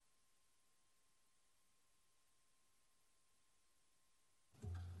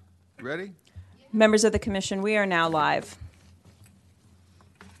Ready? Members of the commission, we are now live.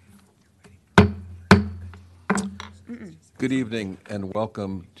 Good evening and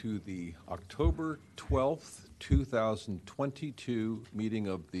welcome to the October 12th, 2022 meeting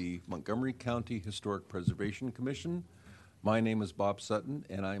of the Montgomery County Historic Preservation Commission. My name is Bob Sutton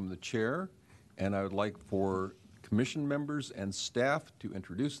and I am the chair, and I would like for commission members and staff to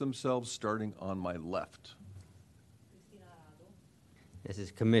introduce themselves, starting on my left. This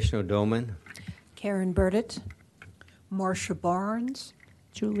is Commissioner Doman. Karen Burdett, Marcia Barnes,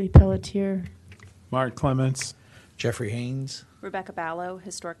 Julie Pelletier, Mark Clements, Jeffrey Haynes, Rebecca Ballo,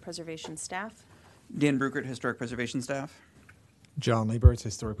 Historic Preservation Staff. Dan Brugert, Historic Preservation Staff. John Lieberts,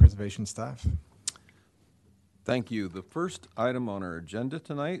 Historic Preservation Staff. Thank you. The first item on our agenda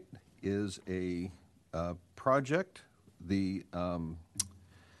tonight is a project. We'll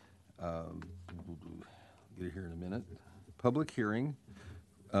get it here in a minute. Public hearing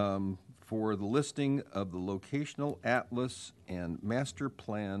for the listing of the locational atlas and master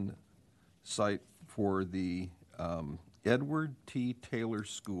plan site for the Edward T. Taylor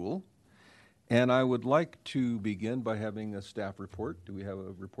School. And I would like to begin by having a staff report. Do we have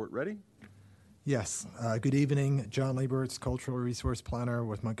a report ready? Yes. Good evening. John Lieberts, Cultural Resource Planner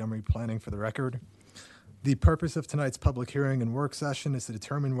with Montgomery Planning for the record. The purpose of tonight's public hearing and work session is to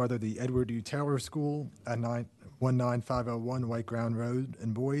determine whether the Edward U. Taylor School at 19501 White Ground Road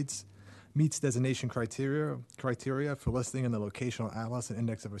in Boyds meets designation criteria for listing in the Locational Atlas and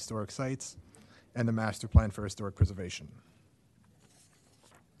Index of Historic Sites and the Master Plan for Historic Preservation.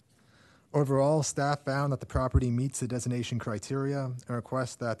 Overall, staff found that the property meets the designation criteria and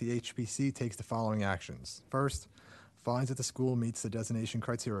requests that the HPC takes the following actions. First, finds that the school meets the designation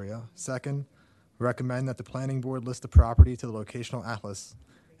criteria. Second, recommend that the planning board list the property to the Locational Atlas.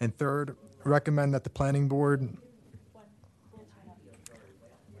 And third, recommend that the planning board...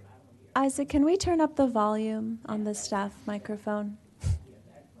 Isaac, can we turn up the volume on the staff microphone?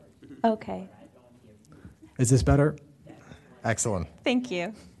 Okay. Is this better? Excellent. Thank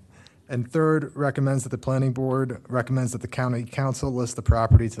you. And third, recommends that the planning board recommends that the county council list the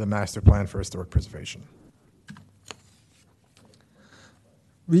property to the master plan for historic preservation.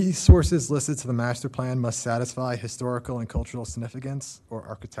 Resources listed to the master plan must satisfy historical and cultural significance or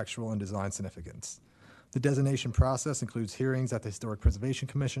architectural and design significance. The designation process includes hearings at the Historic Preservation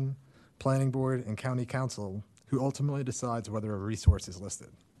Commission, Planning Board, and County Council, who ultimately decides whether a resource is listed.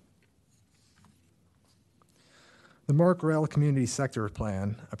 The Mark Rail Community Sector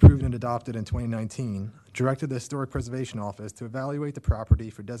Plan, approved and adopted in 2019, directed the Historic Preservation Office to evaluate the property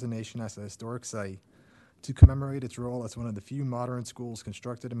for designation as a historic site to commemorate its role as one of the few modern schools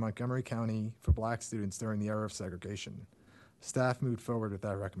constructed in Montgomery County for black students during the era of segregation. Staff moved forward with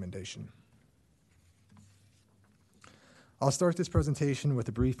that recommendation. I'll start this presentation with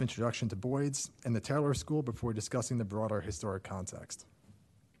a brief introduction to Boyds and the Taylor School before discussing the broader historic context.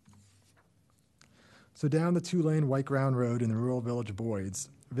 So down the two-lane White Ground Road in the rural village of Boyds,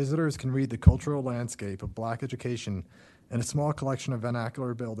 visitors can read the cultural landscape of black education and a small collection of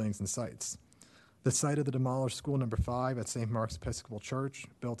vernacular buildings and sites. The site of the demolished School Number 5 at St. Mark's Episcopal Church,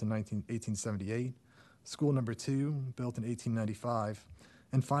 built in 1878, School Number 2, built in 1895,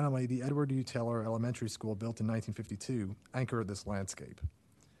 and finally the Edward U. Taylor Elementary School, built in 1952, anchor this landscape.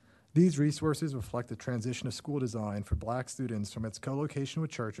 These resources reflect the transition of school design for black students from its co-location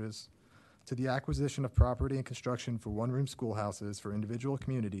with churches to the acquisition of property and construction for one-room schoolhouses for individual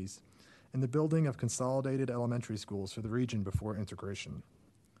communities, and the building of consolidated elementary schools for the region before integration.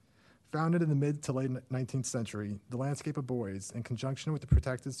 Founded in the mid to late 19th century, the landscape of Boyds, in conjunction with the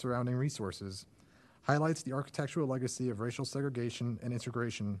protected surrounding resources, highlights the architectural legacy of racial segregation and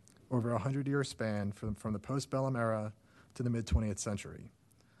integration over a 100-year span from the postbellum era to the mid-20th century.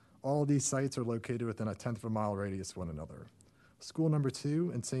 All of these sites are located within a 1/10 of a mile radius of one another. School Number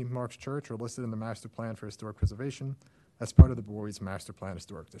 2 and St. Mark's Church are listed in the Master Plan for Historic Preservation as part of the Boyds Master Plan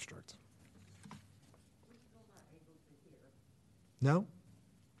Historic District. No?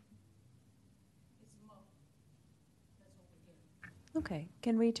 Okay.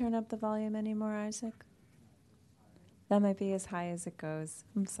 Can we turn up the volume anymore, Isaac? That might be as high as it goes.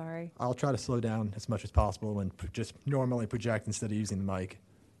 I'm sorry. I'll try to slow down as much as possible and just normally project instead of using the mic.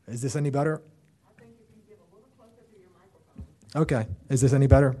 Is this any better? Okay. Is this any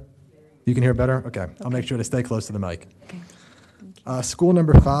better? You can hear better? Okay. I'll make sure to stay close to the mic. Okay. School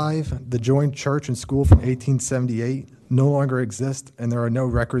Number 5, the joined church and school from 1878, no longer exists, and there are no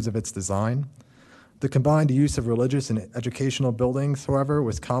records of its design. The combined use of religious and educational buildings, however,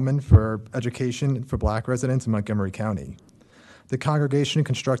 was common for education for black residents in Montgomery County. The congregation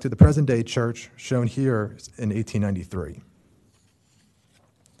constructed the present-day church, shown here, in 1893.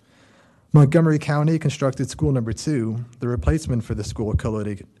 Montgomery County constructed school number 2, the replacement for the school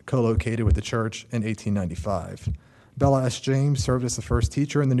co-located with the church in 1895. Bella S. James served as the first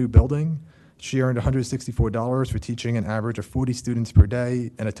teacher in the new building. She earned $164 for teaching an average of 40 students per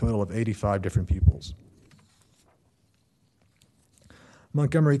day and a total of 85 different pupils.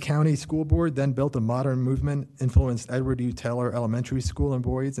 Montgomery County School Board then built a modern movement influenced Edward U. Taylor Elementary School in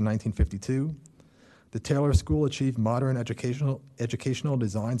Boyds in 1952. The Taylor School achieved modern educational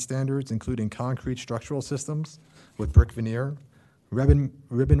design standards, including concrete structural systems with brick veneer,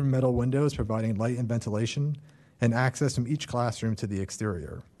 ribbon metal windows providing light and ventilation, and access from each classroom to the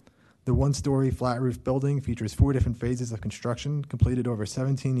exterior. The one-story flat-roof building features 4 different phases of construction completed over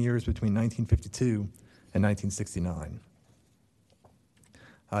 17 years between 1952 and 1969.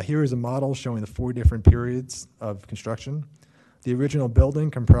 Here is a model showing the 4 different periods of construction. The original building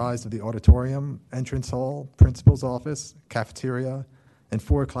comprised of the auditorium, entrance hall, principal's office, cafeteria, and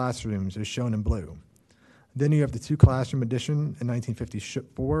 4 classrooms as shown in blue. Then you have the 2-classroom addition in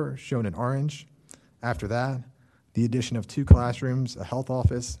 1954 shown in orange. After that, the addition of 2 classrooms, a health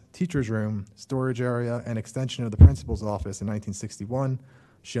office, teacher's room, storage area, and extension of the principal's office in 1961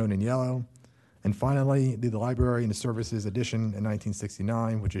 shown in yellow. And finally, the library and the services addition in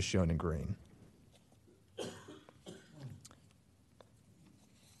 1969, which is shown in green.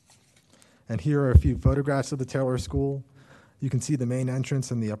 And here are a few photographs of the Taylor School. You can see the main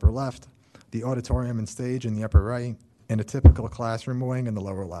entrance in the upper left, the auditorium and stage in the upper right, and a typical classroom wing in the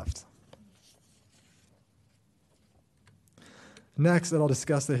lower left. Next, I'll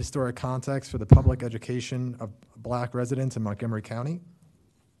discuss the historic context for the public education of Black residents in Montgomery County.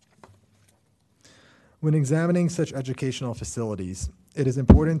 When examining such educational facilities, it is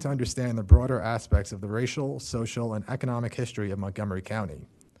important to understand the broader aspects of the racial, social, and economic history of Montgomery County.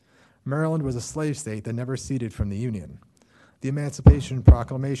 Maryland was a slave state that never seceded from the Union. The Emancipation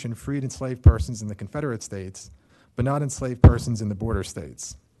Proclamation freed enslaved persons in the Confederate States, but not enslaved persons in the border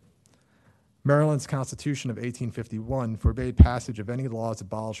states. Maryland's Constitution of 1851 forbade passage of any laws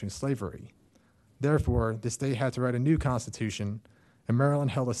abolishing slavery. Therefore, the state had to write a new constitution, and Maryland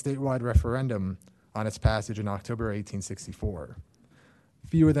held a statewide referendum on its passage in October 1864.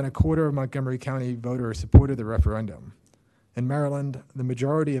 Fewer than a quarter of Montgomery County voters supported the referendum. In Maryland, the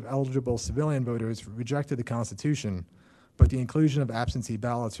majority of eligible civilian voters rejected the Constitution, but the inclusion of absentee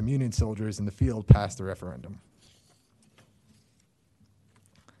ballots from Union soldiers in the field passed the referendum.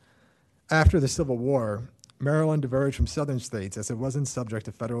 After the Civil War, Maryland diverged from southern states as it wasn't subject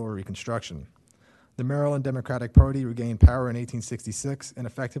to federal Reconstruction. The Maryland Democratic Party regained power in 1866 and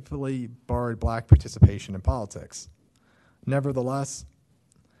effectively barred Black participation in politics. Nevertheless,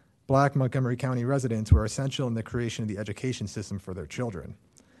 Black Montgomery County residents were essential in the creation of the education system for their children.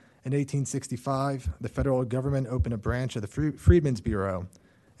 In 1865, the federal government opened a branch of the Freedmen's Bureau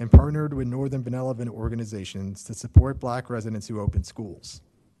and partnered with Northern benevolent organizations to support Black residents who opened schools.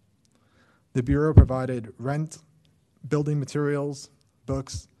 The Bureau provided rent, building materials,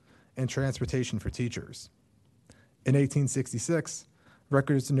 books, and transportation for teachers. In 1866,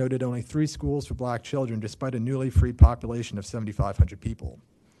 records noted only 3 schools for Black children despite a newly freed population of 7,500 people.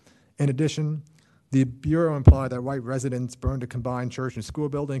 In addition, the Bureau implied that white residents burned a combined church and school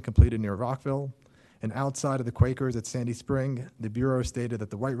building completed near Rockville, and outside of the Quakers at Sandy Spring, the Bureau stated that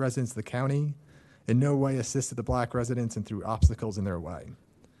the white residents of the county in no way assisted the Black residents and threw obstacles in their way.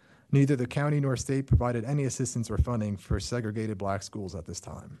 Neither the county nor state provided any assistance or funding for segregated Black schools at this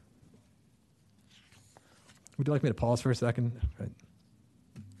time. Would you like me to pause for a second? Right.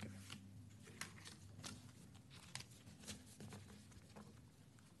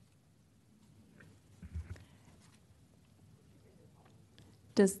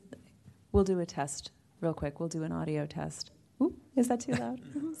 We'll do a test real quick. We'll do an audio test. Ooh, is that too loud?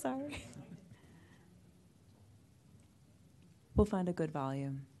 I'm sorry. We'll find a good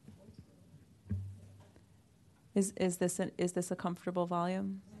volume. Is this a comfortable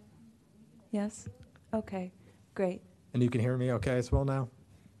volume? Yes? Okay, great. And you can hear me okay as well now?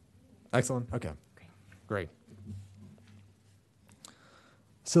 Excellent, okay, great.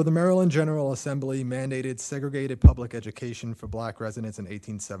 So the Maryland General Assembly mandated segregated public education for Black residents in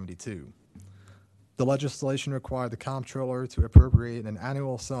 1872. The legislation required the comptroller to appropriate an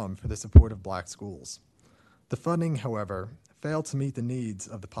annual sum for the support of Black schools. The funding, however, failed to meet the needs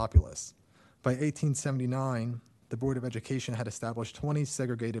of the populace. By 1879, the Board of Education had established 20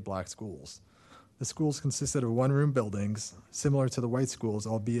 segregated Black schools. The schools consisted of one-room buildings, similar to the white schools,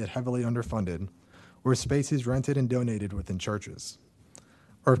 albeit heavily underfunded, where spaces rented and donated within churches.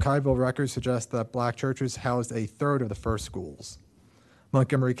 Archival records suggest that Black churches housed a third of the first schools.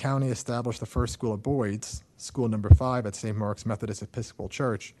 Montgomery County established the first school at Boyds, school number 5 at St. Mark's Methodist Episcopal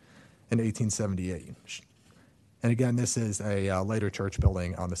Church, in 1878. And again, this is a later church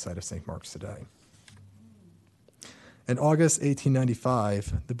building on the site of St. Mark's today. In August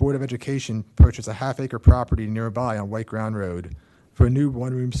 1895, the Board of Education purchased a half-acre property nearby on White Ground Road for a new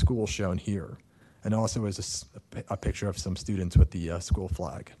one-room school shown here, and also is a picture of some students with the school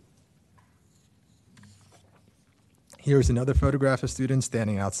flag. Here's another photograph of students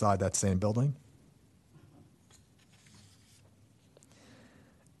standing outside that same building.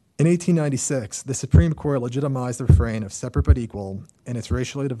 In 1896, the Supreme Court legitimized the refrain of separate but equal in its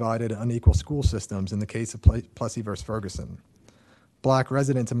racially divided, unequal school systems in the case of Plessy v. Ferguson. Black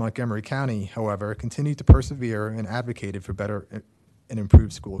residents in Montgomery County, however, continued to persevere and advocated for better and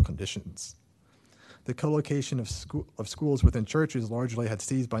improved school conditions. The co-location of schools within churches largely had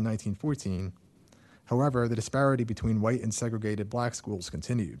ceased by 1914. However, the disparity between white and segregated black schools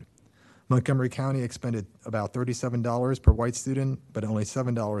continued. Montgomery County expended about $37 per white student, but only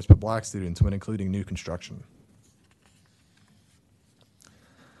 $7 per black student when including new construction.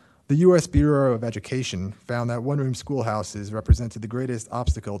 The U.S. Bureau of Education found that one-room schoolhouses represented the greatest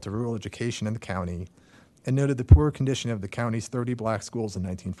obstacle to rural education in the county and noted the poor condition of the county's 30 black schools in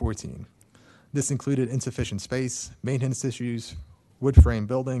 1914. This included insufficient space, maintenance issues, wood-frame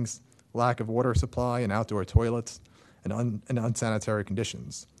buildings, lack of water supply and outdoor toilets, and unsanitary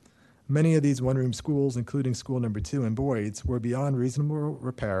conditions. Many of these one-room schools, including School Number 2 in Boyd's, were beyond reasonable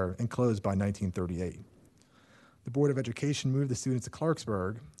repair and closed by 1938. The Board of Education moved the students to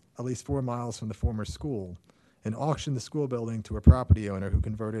Clarksburg, at least 4 miles from the former school, and auctioned the school building to a property owner who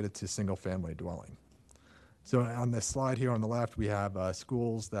converted it to single-family dwelling. So on this slide here on the left, we have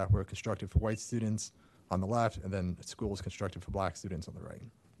schools that were constructed for white students on the left, and then schools constructed for black students on the right.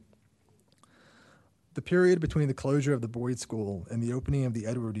 The period between the closure of the Boyd School and the opening of the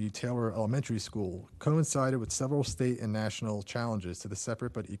Edward U. Taylor Elementary School coincided with several state and national challenges to the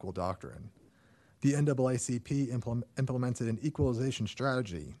separate but equal doctrine. The NAACP implemented an equalization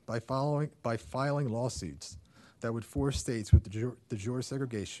strategy by filing lawsuits that would force states with de jure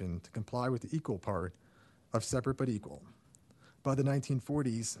segregation to comply with the equal part of separate but equal. By the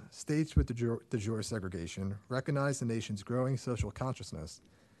 1940s, states with de jure segregation recognized the nation's growing social consciousness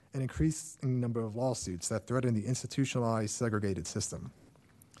an increasing number of lawsuits that threatened the institutionalized segregated system.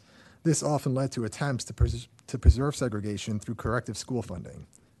 This often led to attempts to preserve segregation through corrective school funding.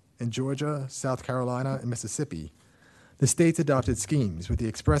 In Georgia, South Carolina, and Mississippi, the states adopted schemes with the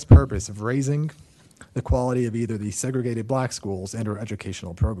express purpose of raising the quality of either the segregated black schools and/or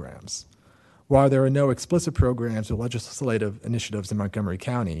educational programs. While there are no explicit programs or legislative initiatives in Montgomery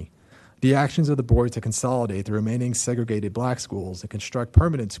County, the actions of the board to consolidate the remaining segregated black schools and construct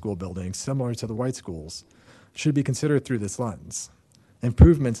permanent school buildings similar to the white schools should be considered through this lens.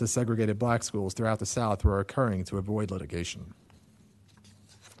 Improvements to segregated black schools throughout the South were occurring to avoid litigation.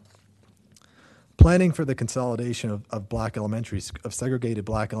 Planning for the consolidation of segregated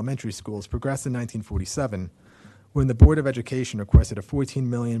black elementary schools progressed in 1947 when the Board of Education requested a $14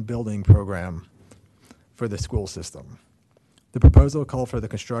 million building program for the school system. The proposal called for the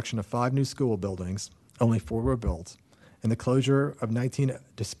construction of 5 new school buildings, only 4 were built, and the closure of 19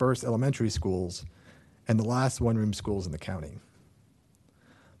 dispersed elementary schools and the last one-room schools in the county.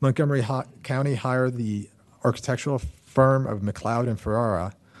 Montgomery County hired the architectural firm of McLeod and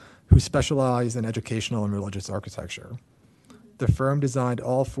Ferrara, who specialized in educational and religious architecture. The firm designed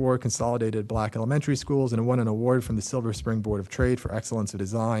all 4 consolidated black elementary schools and won an award from the Silver Spring Board of Trade for Excellence of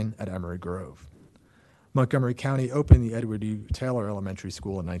Design at Emory Grove. Montgomery County opened the Edward U. Taylor Elementary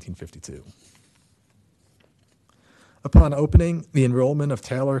School in 1952. Upon opening, the enrollment of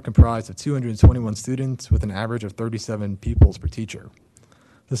Taylor comprised of 221 students with an average of 37 pupils per teacher.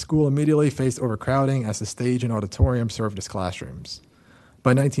 The school immediately faced overcrowding as the stage and auditorium served as classrooms.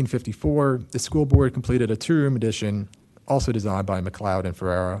 By 1954, the school board completed a 2-room addition, also designed by McLeod and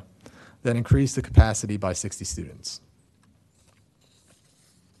Ferrara, that increased the capacity by 60 students.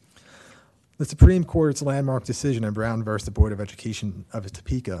 The Supreme Court's landmark decision in Brown v. the Board of Education of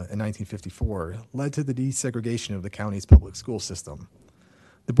Topeka in 1954 led to the desegregation of the county's public school system.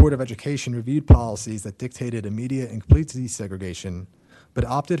 The Board of Education reviewed policies that dictated immediate and complete desegregation, but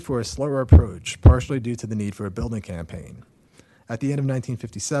opted for a slower approach, partially due to the need for a building campaign. At the end of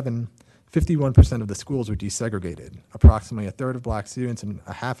 1957, 51% of the schools were desegregated. Approximately a third of black students and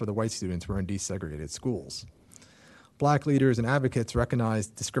a half of the white students were in desegregated schools. Black leaders and advocates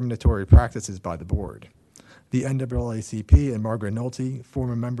recognized discriminatory practices by the board. The NAACP and Margaret Nolte,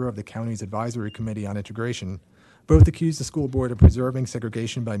 former member of the county's Advisory Committee on Integration, both accused the school board of preserving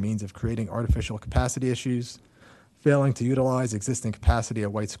segregation by means of creating artificial capacity issues, failing to utilize existing capacity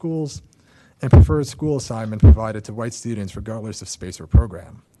at white schools, and preferred school assignment provided to white students regardless of space or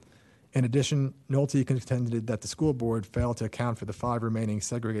program. In addition, Nolte contended that the school board failed to account for the 5 remaining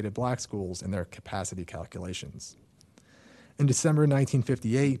segregated black schools in their capacity calculations. In December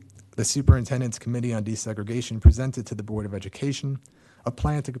 1958, the Superintendent's Committee on Desegregation presented to the Board of Education a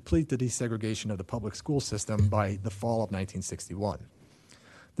plan to complete the desegregation of the public school system by the fall of 1961.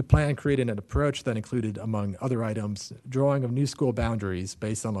 The plan created an approach that included, among other items, drawing of new school boundaries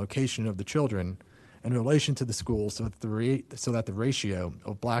based on location of the children in relation to the schools so that the ratio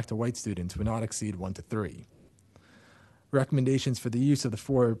of black to white students would not exceed 1:3. Recommendations for the use of the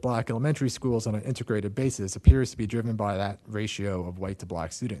 4 black elementary schools on an integrated basis appears to be driven by that ratio of white to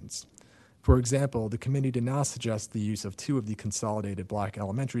black students. For example, the committee did not suggest the use of 2 of the consolidated black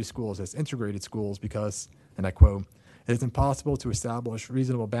elementary schools as integrated schools because, and I quote, "it is impossible to establish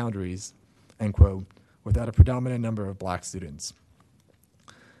reasonable boundaries," end quote, without a predominant number of black students.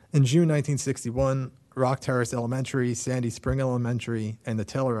 In June 1961, Rock Terrace Elementary, Sandy Spring Elementary, and the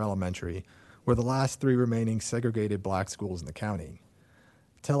Taylor Elementary were the last 3 remaining segregated black schools in the county.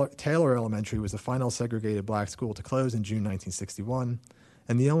 Taylor Elementary was the final segregated black school to close in June 1961,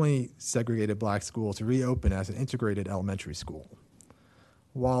 and the only segregated black school to reopen as an integrated elementary school.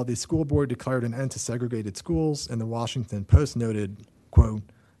 While the school board declared an end to segregated schools, and the Washington Post noted, quote,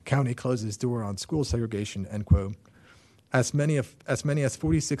 "County closes door on school segregation," end quote, as many as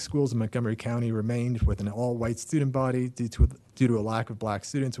 46 schools in Montgomery County remained with an all-white student body due to a lack of black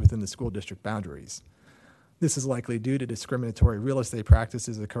students within the school district boundaries. This is likely due to discriminatory real estate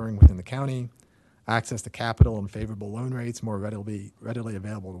practices occurring within the county, access to capital and favorable loan rates more readily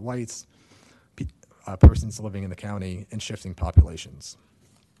available to whites, persons living in the county, and shifting populations.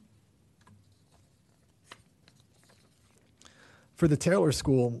 For the Taylor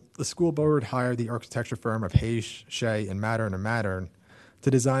School, the school board hired the architecture firm of Hayes, Shea, and Mattern to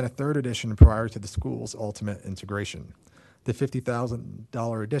design a 3rd edition prior to the school's ultimate integration. The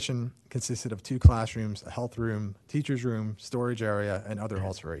 $50,000 addition consisted of 2 classrooms, a health room, teacher's room, storage area, and other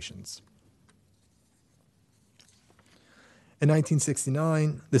alterations. In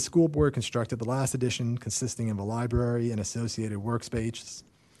 1969, the school board constructed the last addition, consisting of a library and associated workspace,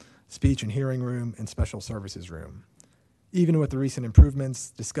 speech and hearing room, and special services room. Even with the recent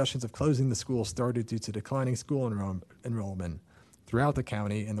improvements, discussions of closing the school started due to declining school enrollment throughout the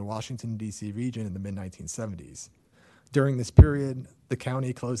county and the Washington, D.C. region in the mid-1970s. During this period, the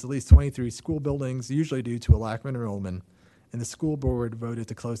county closed at least 23 school buildings, usually due to a lack of enrollment, and the school board voted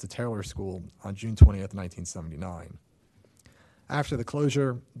to close the Taylor School on June 20th, 1979. After the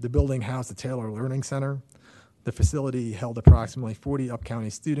closure, the building housed the Taylor Learning Center. The facility held approximately 40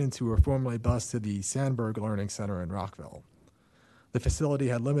 up-county students who were formerly bused to the Sandberg Learning Center in Rockville. The facility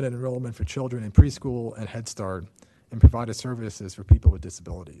had limited enrollment for children in preschool and Head Start and provided services for people with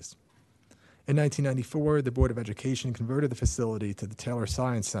disabilities. In 1994, the Board of Education converted the facility to the Taylor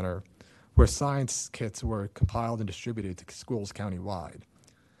Science Center, where science kits were compiled and distributed to schools countywide.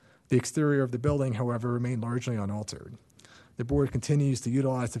 The exterior of the building, however, remained largely unaltered. The board continues to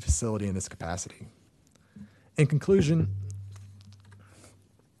utilize the facility in this capacity. In conclusion,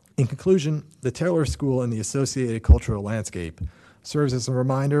 the Taylor School and the associated cultural landscape serves as a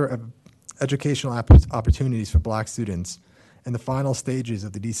reminder of educational opportunities for black students in the final stages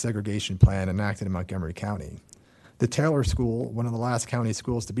of the desegregation plan enacted in Montgomery County. The Taylor School, one of the last county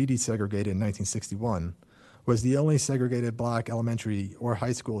schools to be desegregated in 1961, was the only segregated black elementary or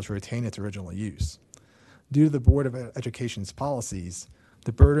high school to retain its original use. Due to the Board of Education's policies,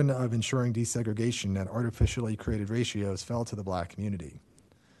 the burden of ensuring desegregation at artificially created ratios fell to the black community.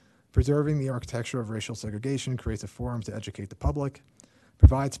 Preserving the architecture of racial segregation creates a forum to educate the public,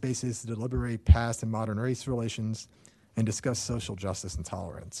 provide spaces to deliberate past and modern race relations, and discuss social justice and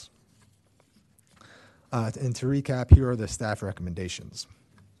tolerance. And to recap, here are the staff recommendations.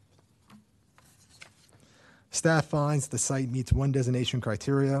 Staff finds the site meets 1 designation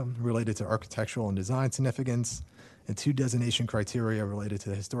criteria related to architectural and design significance, and 2 designation criteria related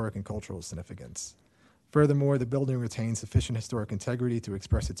to historic and cultural significance. Furthermore, the building retains sufficient historic integrity to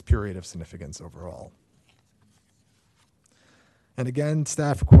express its period of significance overall. And again,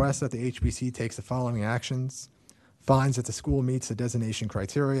 staff requests that the HBC takes the following actions: finds that the school meets the designation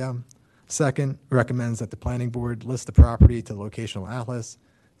criteria. Second, recommends that the planning board list the property to the locational atlas.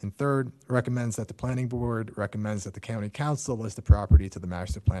 And third, recommends that the planning board recommends that the county council list the property to the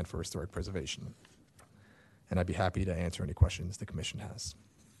master plan for historic preservation. And I'd be happy to answer any questions the commission has.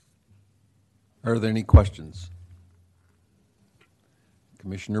 Are there any questions?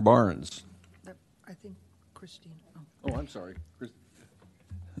 Commissioner Barnes. I think Christine. Oh, I'm sorry.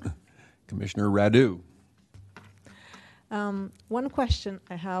 Commissioner Radu. One question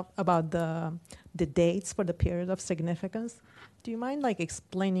I have about the dates for the period of significance. Do you mind like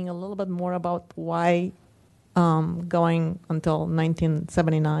explaining a little bit more about why going until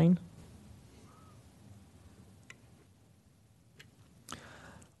 1979?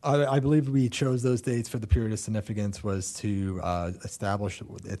 I believe we chose those dates for the period of significance was to establish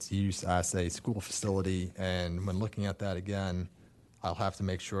its use as a school facility. And when looking at that again, I'll have to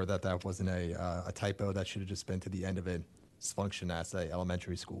make sure that that wasn't a typo. That should have just been to the end of its function as a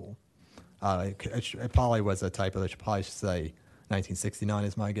elementary school. It probably was a typo. That should probably say 1969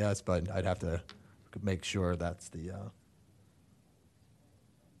 is my guess, but I'd have to make sure that's the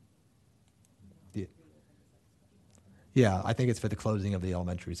yeah, I think it's for the closing of the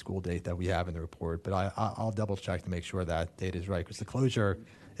elementary school date that we have in the report, but I'll double check to make sure that date is right, because the closure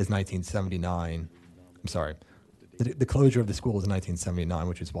is 1979. I'm sorry. The closure of the school is 1979,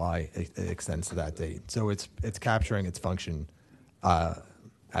 which is why it extends to that date. So it's capturing its function as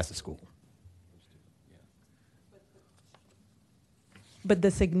a school. But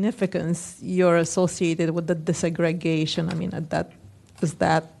the significance you're associated with the desegregation, I mean,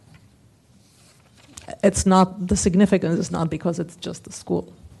 it's not, the significance is not because it's just a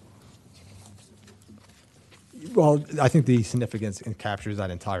school. Well, I think the significance captures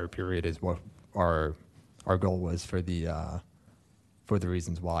that entire period is what our goal was for the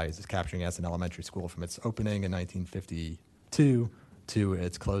reasons why is capturing as an elementary school from its opening in 1952 to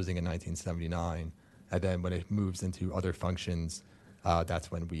its closing in 1979, and then when it moves into other functions,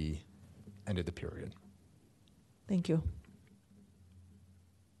 that's when we ended the period. Thank you.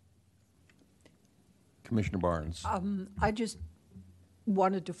 Commissioner Barnes. I just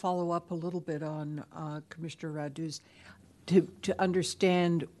wanted to follow up a little bit on Commissioner Radu's to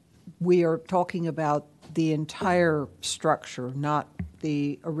understand we are talking about the entire structure, not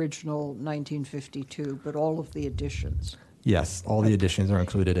the original 1952, but all of the additions. Yes, all the additions are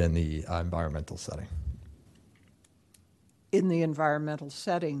included in the environmental setting. In the environmental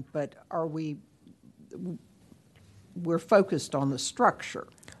setting, but we're focused on the structure.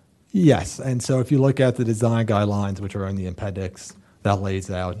 Yes, and so if you look at the design guidelines, which are in the appendix, that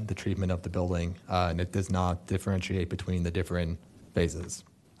lays out the treatment of the building, and it does not differentiate between the different phases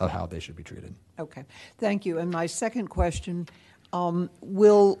of how they should be treated. Okay, thank you. And my second question,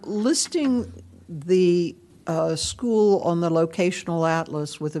 will listing the school on the locational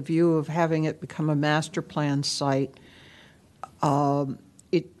atlas with a view of having it become a master plan site,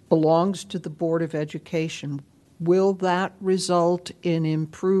 it belongs to the Board of Education. Will that result in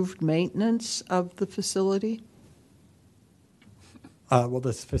improved maintenance of the facility? Well,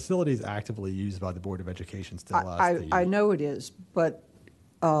 this facility is actively used by the Board of Education still. I know it is, but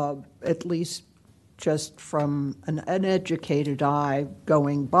at least just from an uneducated eye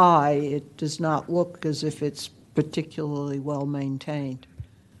going by, it does not look as if it's particularly well maintained.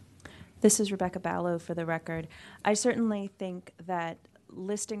 This is Rebecca Ballo for the record. I certainly think that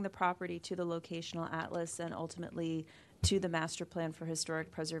listing the property to the locational atlas and ultimately to the master plan for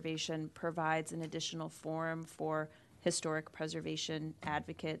historic preservation provides an additional forum for historic preservation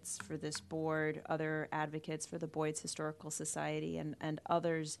advocates for this board, other advocates for the Boyd's Historical Society, and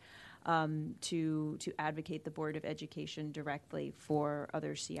others to advocate the Board of Education directly for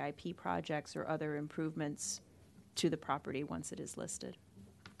other CIP projects or other improvements to the property once it is listed.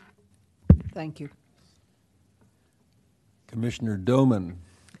 Thank you. Commissioner Doman.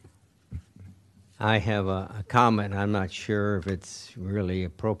 I have a comment. I'm not sure if it's really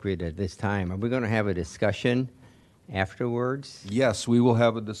appropriate at this time. Are we going to have a discussion afterwards? Yes, we will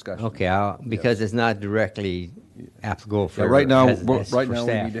have a discussion. Okay, because it's not directly applicable for Yeah, right now, for we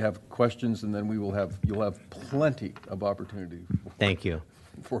staff. need to have questions, and then you'll have plenty of opportunity Thank you.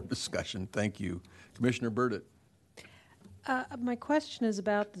 for discussion. Thank you. Commissioner Burdett. My question is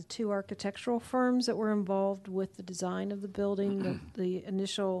about the two architectural firms that were involved with the design of the building, the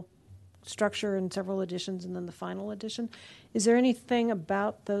initial structure and several additions, and then the final addition. Is there anything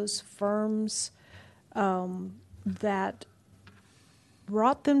about those firms that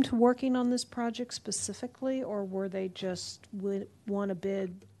brought them to working on this project specifically, or were they just won a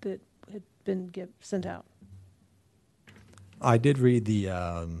bid that had been sent out? I did read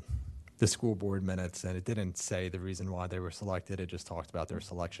the school board minutes, and it didn't say the reason why they were selected. It just talked about their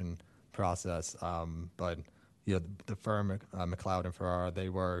selection process. But the firm McLeod and Farrar, they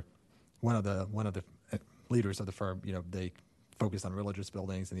were one of the leaders of the firm. They focused on religious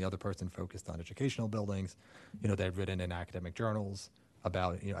buildings, and the other person focused on educational buildings. They've written in academic journals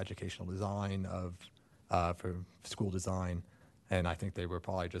about educational design for school design, and I think they were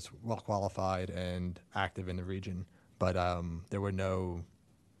probably just well qualified and active in the region. But there were no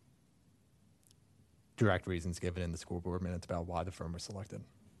direct reasons given in the school board minutes about why the firm was selected.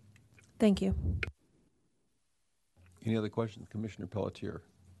 Thank you. Any other questions? Commissioner Pelletier.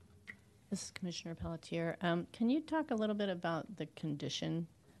 This is Commissioner Pelletier. Can you talk a little bit about the condition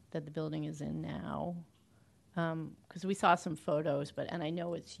that the building is in now? Because we saw some photos, and I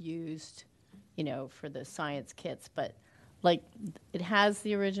know it's used, for the science kits, but like it has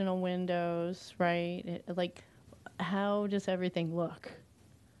the original windows, right? How does everything look?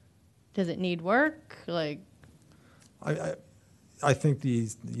 Does it need work? I think the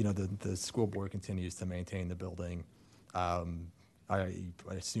school board continues to maintain the building. I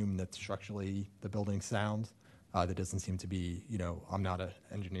assume that structurally the building's sound. There doesn't seem to be, I'm not an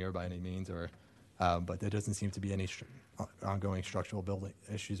engineer by any means, but there doesn't seem to be any ongoing structural building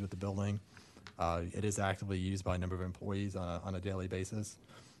issues with the building. It is actively used by a number of employees on a daily basis.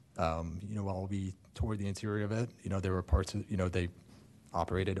 While we toured the interior of it, there were parts of, they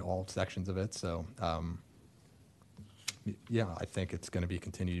operated all sections of it. So, I think it's going to be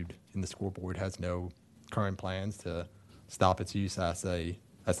continued, and the school board has no current plans to stop its use as the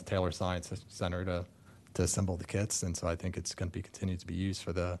Taylor Science Center to assemble the kits, and so I think it's going to be continued to be used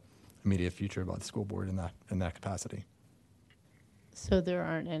for the immediate future by the school board in that capacity. So there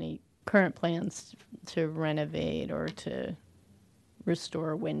aren't any current plans to renovate or to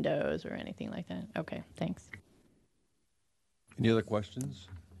restore windows or anything like that? Okay, thanks. Any other questions?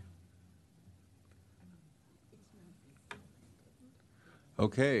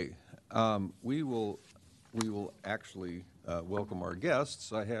 Okay, we will actually welcome our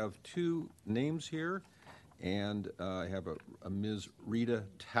guests. I have two names here, and I have a Ms. Rita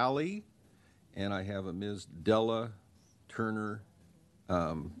Talley, and I have a Ms. Della Turner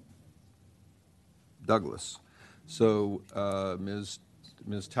Douglas. So, Ms.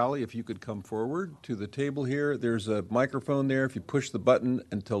 Talley, if you could come forward to the table here. There's a microphone there. If you push the button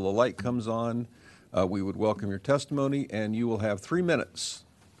until the light comes on, we would welcome your testimony, and you will have 3 minutes.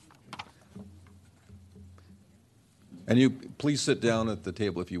 And you please sit down at the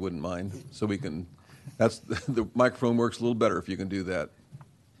table if you wouldn't mind, so we can. That's the microphone works a little better if you can do that.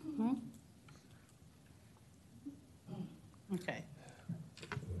 Mm-hmm. Okay.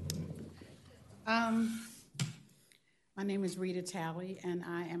 My name is Rita Talley, and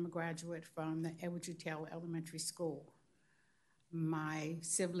I am a graduate from the Edward U. Taylor Elementary School. My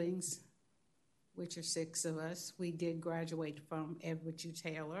siblings, which are 6 of us, we did graduate from Edward U.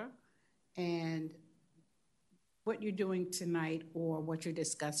 Taylor, and what you're doing tonight, or what you're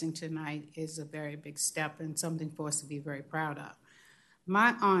discussing tonight, is a very big step and something for us to be very proud of.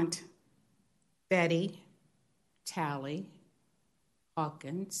 My aunt, Betty Talley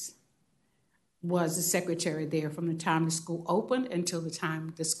Hawkins, was the secretary there from the time the school opened until the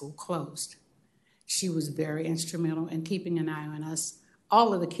time the school closed. She was very instrumental in keeping an eye on us,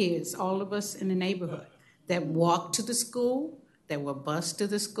 all of the kids, all of us in the neighborhood that walked to the school, that were bused to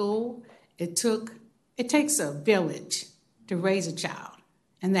the school. It takes a village to raise a child,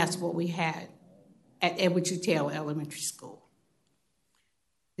 and that's what we had at Edward U. Taylor Elementary School.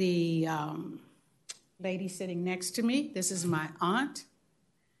 The lady sitting next to me, this is my aunt,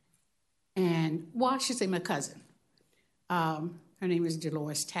 and, well, I should say my cousin. Her name is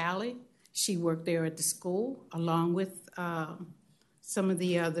Dolores Talley. She worked there at the school, along with some of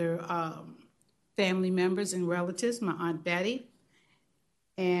the other family members and relatives, my Aunt Betty.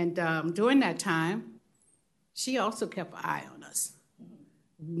 And during that time, she also kept an eye on us,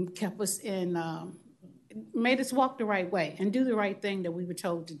 kept us in, made us walk the right way and do the right thing that we were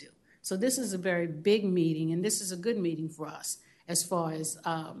told to do. So this is a very big meeting, and this is a good meeting for us as far as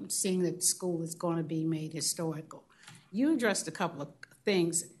seeing that the school is going to be made historical. You addressed a couple of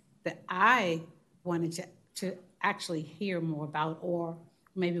things that I wanted to actually hear more about, or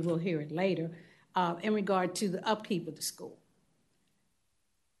maybe we'll hear it later, in regard to the upkeep of the school.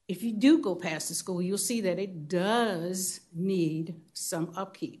 If you do go past the school, you'll see that it does need some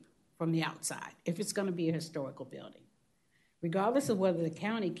upkeep from the outside if it's going to be a historical building. Regardless of whether the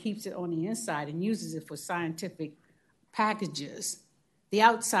county keeps it on the inside and uses it for scientific packages, the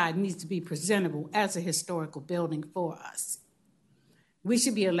outside needs to be presentable as a historical building for us. We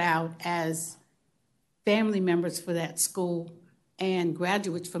should be allowed, as family members for that school and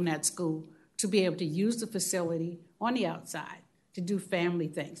graduates from that school, to be able to use the facility on the outside to do family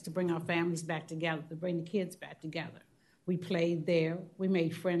things, to bring our families back together, to bring the kids back together. We played there, we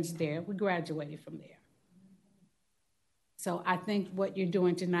made friends there, we graduated from there. So I think what you're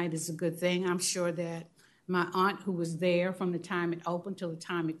doing tonight is a good thing. I'm sure that my aunt, who was there from the time it opened till the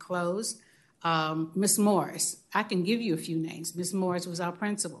time it closed, Miss Morris, I can give you a few names. Miss Morris was our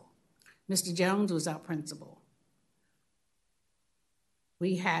principal. Mr. Jones was our principal.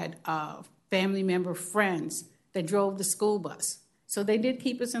 We had family member friends that drove the school bus. So they did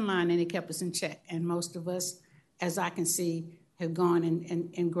keep us in line and they kept us in check. And most of us, as I can see, have gone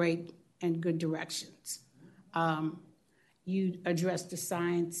in great and good directions. You addressed the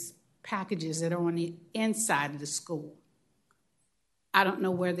science packages that are on the inside of the school. I don't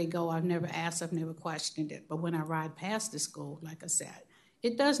know where they go. I've never asked, I've never questioned it. But when I ride past the school, like I said,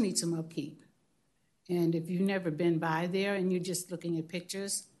 it does need some upkeep. And if you've never been by there and you're just looking at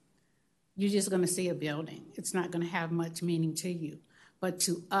pictures, you're just going to see a building. It's not going to have much meaning to you. But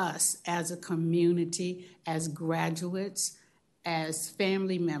to us as a community, as graduates, as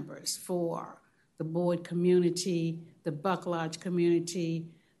family members for the Boyd community, the Buck Lodge community,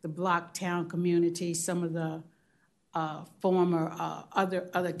 the Blocktown community, some of the former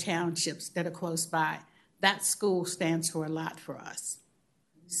other townships that are close by, that school stands for a lot for us.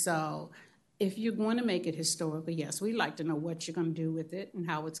 So if you're going to make it historical, yes, we'd like to know what you're going to do with it and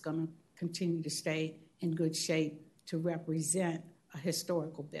how it's going to continue to stay in good shape to represent a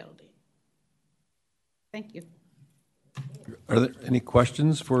historical building. Thank you. Are there any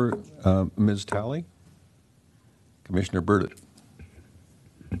questions for Ms. Talley? Commissioner Burdett.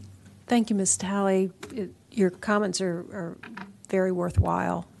 Thank you, Ms. Talley. Your comments are very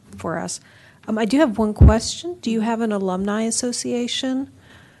worthwhile for us. I do have one question. Do you have an alumni association?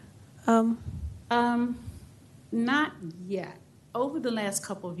 Not yet. Over the last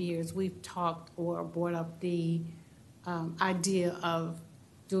couple of years, we've talked or brought up the idea of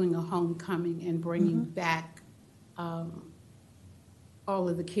doing a homecoming and bringing back all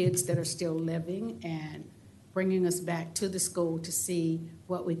of the kids that are still living and bringing us back to the school to see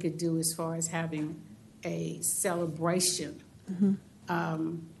what we could do as far as having a celebration.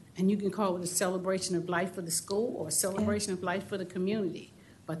 And you can call it a celebration of life for the school or a celebration of life for the community.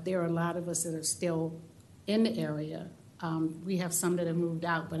 But there are a lot of us that are still in the area. We have some that have moved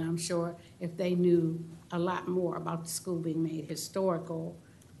out, but I'm sure if they knew a lot more about the school being made historical,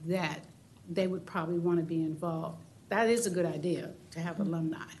 that they would probably want to be involved. That is a good idea, to have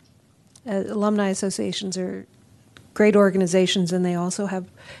alumni. Alumni associations are great organizations, and they also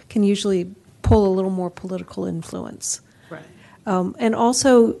can usually pull a little more political influence. Right. And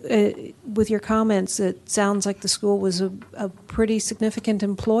also, with your comments, it sounds like the school was a pretty significant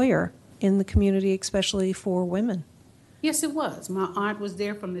employer in the community, especially for women. Yes, it was. My aunt was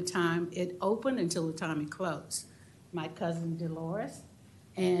there from the time it opened until the time it closed. My cousin Dolores,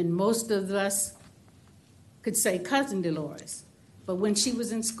 and most of us could say cousin Dolores, but when she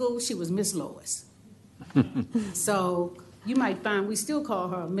was in school, she was Miss Lois. So you might find we still call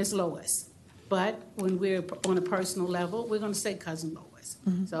her Miss Lois, but when we're on a personal level, we're going to say cousin Lois.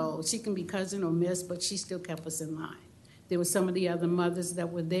 So she can be cousin or miss, but she still kept us in line. There were some of the other mothers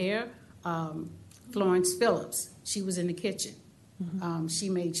that were there. Florence Phillips, she was in the kitchen. She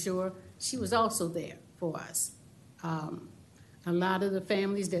made sure she was also there for us. A lot of the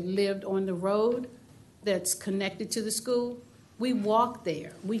families that lived on the road that's connected to the school, we walked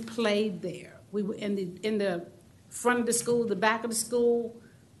there, we played there. We were in the front of the school, the back of the school,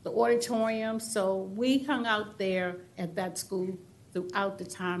 the auditorium. So we hung out there at that school throughout the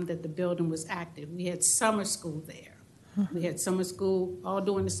time that the building was active. We had summer school there. We had summer school all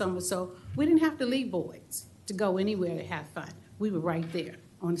during the summer, so we didn't have to leave Boyd's to go anywhere to have fun. We were right there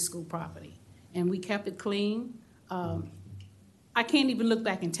on the school property, and we kept it clean. I can't even look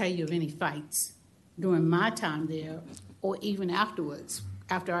back and tell you of any fights during my time there or even afterwards,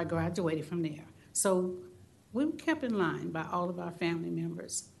 after I graduated from there. So we were kept in line by all of our family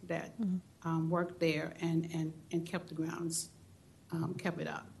members that worked there and kept the grounds, kept it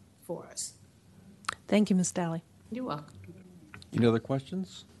up for us. Thank you, Ms. Daly. You're welcome. Any other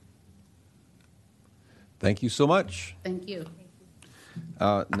questions? Thank you so much. Thank you.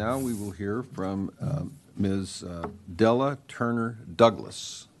 Now we will hear from Ms. Della Turner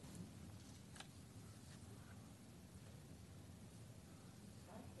Douglas.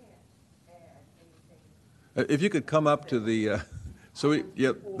 If you could come up to the,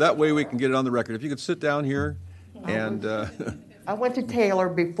 that way we can get it on the record. If you could sit down here and. I went to Taylor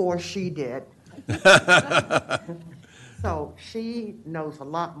before she did. So she knows a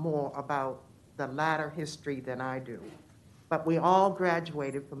lot more about the latter history than I do. But we all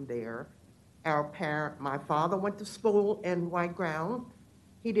graduated from there. My father went to school in White Ground.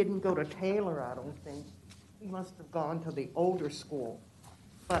 He didn't go to Taylor, I don't think. He must have gone to the older school.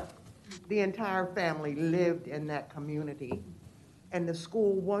 But the entire family lived in that community. And the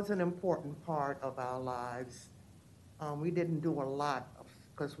school was an important part of our lives. We didn't do a lot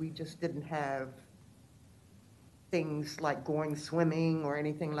because we just didn't have things like going swimming or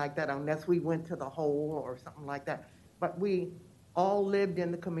anything like that unless we went to the hole or something like that. But we all lived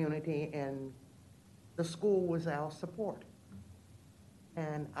in the community, and the school was our support.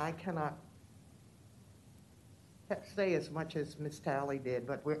 And I cannot say as much as Ms. Talley did,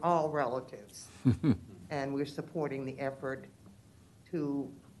 but we're all relatives. And we're supporting the effort to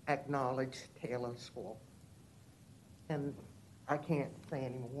acknowledge Taylor School. And I can't say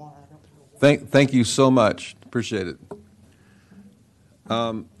any more. I don't know. Thank you so much. Appreciate it.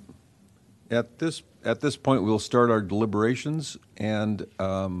 At this point, we'll start our deliberations. And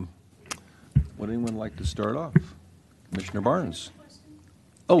would anyone like to start off? Commissioner Barnes.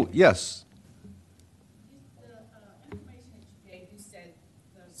 Oh, yes. The information that you gave, you said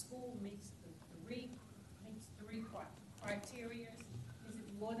the school meets three criteria. Is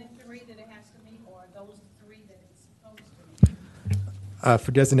it more than three that it has to meet, or are those the three that it's supposed to meet?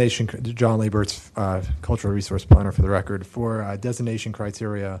 For designation, John Liebert's cultural resource planner for the record, for designation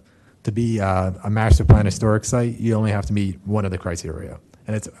criteria to be a master plan historic site, you only have to meet one of the criteria.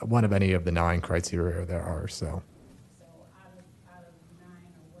 And it's one of any of the 9 criteria there are, so. So out of 9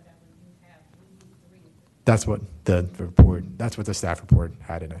 or whatever you have, we need 3 of them. That's what the report, that's what the staff report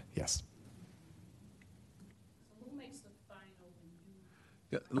had in it, yes. So who makes the final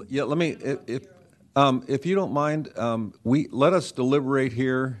when you? Yeah, let me, if you don't mind, let us deliberate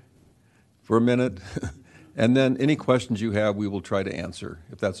here for a minute, and then any questions you have, we will try to answer,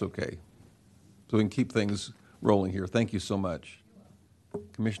 if that's okay. So we can keep things rolling here. Thank you so much.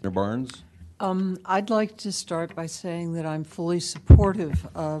 Commissioner Barnes? I'd like to start by saying that I'm fully supportive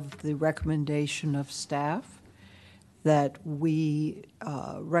of the recommendation of staff that we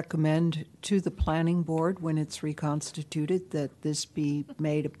recommend to the planning board when it's reconstituted that this be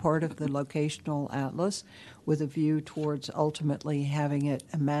made a part of the locational atlas with a view towards ultimately having it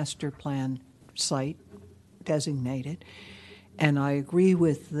a master plan site designated. And I agree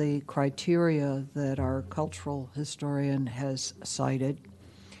with the criteria that our cultural historian has cited.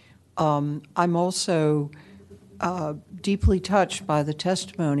 I'm also deeply touched by the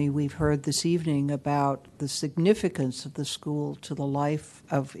testimony we've heard this evening about the significance of the school to the life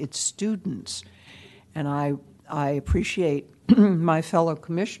of its students. And I appreciate my fellow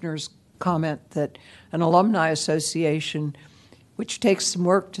commissioners' comment that an alumni association, which takes some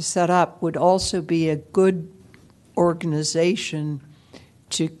work to set up, would also be a good organization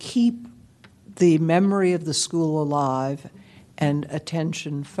to keep the memory of the school alive and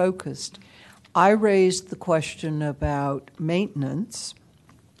attention focused. I raised the question about maintenance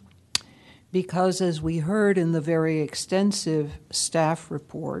because, as we heard in the very extensive staff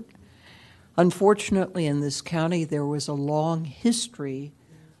report, unfortunately in this county there was a long history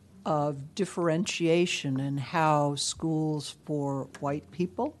of differentiation in how schools for white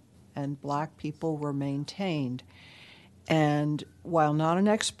people and black people were maintained. And while not an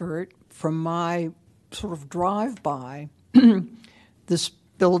expert, from my sort of drive-by, this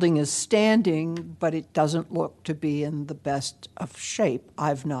building is standing, but it doesn't look to be in the best of shape.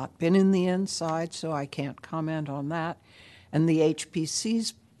 I've not been in the inside, so I can't comment on that. And the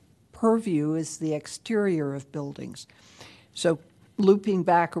HPC's purview is the exterior of buildings. So looping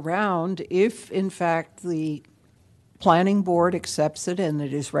back around, if in fact the planning board accepts it and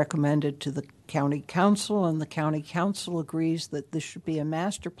it is recommended to the county council and the county council agrees that this should be a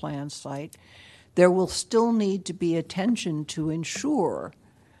master plan site, there will still need to be attention to ensure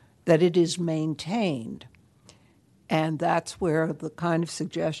that it is maintained. And that's where the kind of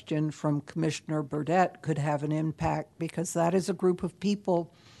suggestion from Commissioner Burdette could have an impact, because that is a group of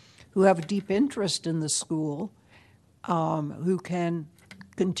people who have a deep interest in the school, who can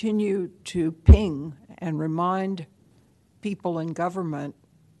continue to ping and remind people in government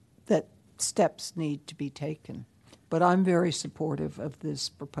that steps need to be taken. But I'm very supportive of this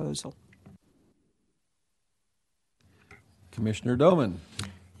proposal. Commissioner Doman.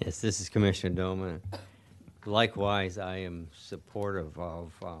 Yes, this is Commissioner Doman. Likewise, I am supportive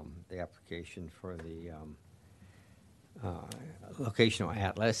of the application for the locational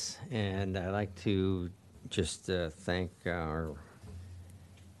atlas, and I'd like to just thank our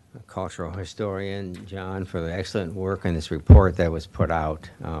cultural historian, John, for the excellent work in this report that was put out.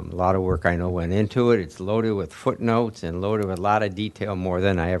 A lot of work I know went into it. It's loaded with footnotes and loaded with a lot of detail, more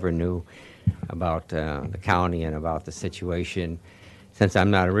than I ever knew about the county and about the situation, since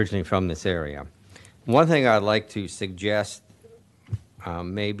I'm not originally from this area. One thing I'd like to suggest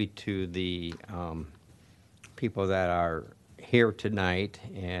maybe to the people that are here tonight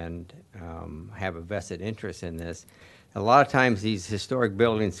and have a vested interest in this, a lot of times these historic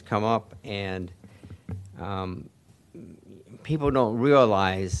buildings come up and people don't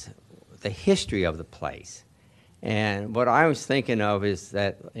realize the history of the place. And what I was thinking of is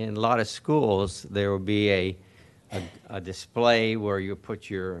that in a lot of schools there will be a a display where you put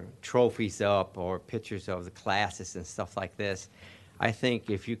your trophies up or pictures of the classes and stuff like this. I think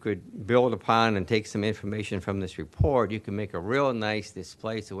if you could build upon and take some information from this report, you can make a real nice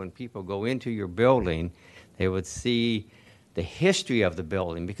display so when people go into your building, they would see the history of the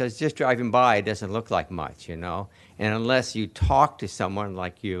building, because just driving by it doesn't look like much, you know. And unless you talk to someone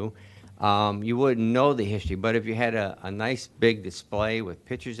like you wouldn't know the history. But if you had a nice big display with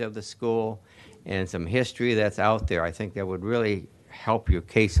pictures of the school and some history that's out there, I think that would really help your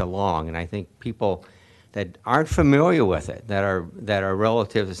case along. And I think people that aren't familiar with it, that are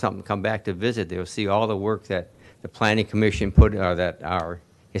relatives or something, come back to visit, they'll see all the work that the Planning Commission put, or that our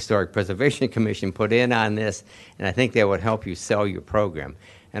Historic Preservation Commission put in on this, and I think that would help you sell your program.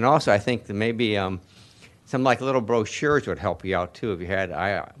 And also, I think that maybe some like little brochures would help you out too. If you had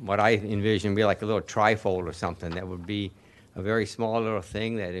what I envision would be like a little trifold or something that would be a very small little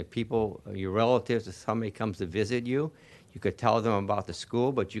thing that if people, your relatives, or somebody comes to visit you, you could tell them about the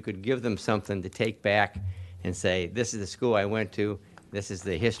school, but you could give them something to take back and say, this is the school I went to, this is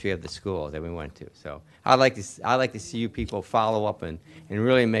the history of the school that we went to. So I'd like to see you people follow up and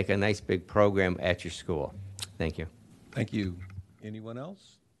really make a nice big program at your school. Thank you. Thank you. Anyone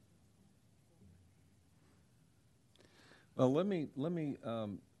else? Well, let me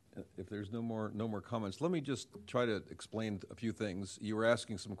if there's no more comments, let me just try to explain a few things. You were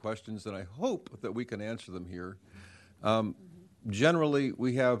asking some questions, and I hope that we can answer them here. Generally,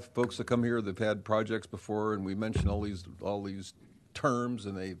 we have folks that come here that've had projects before, and we mention all these terms,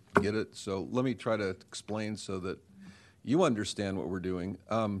 and they get it. So let me try to explain so that you understand what we're doing.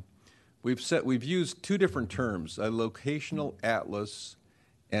 We've used two different terms: a locational atlas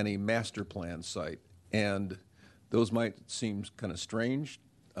and a master plan site, and those might seem kind of strange.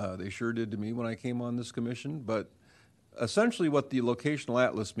 They sure did to me when I came on this commission. But essentially, what the locational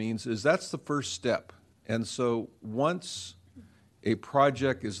atlas means is that's the first step. And so once a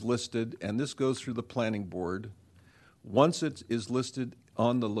project is listed, and this goes through the planning board, once it is listed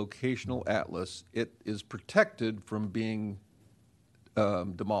on the locational atlas, it is protected from being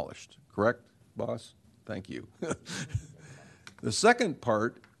demolished. Correct, boss? Thank you. The second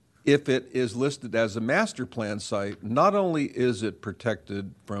part, if it is listed as a master plan site, not only is it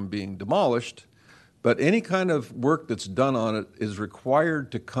protected from being demolished, but any kind of work that's done on it is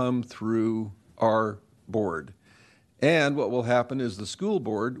required to come through our board. And what will happen is the school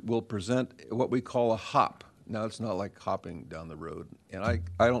board will present what we call a HOP. Now, it's not like hopping down the road, and I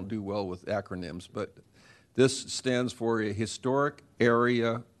don't do well with acronyms, but this stands for a Historic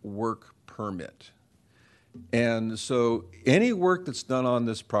Area Work Permit. And so any work that's done on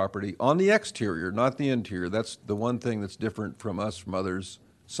this property, on the exterior, not the interior, that's the one thing that's different from us, from others,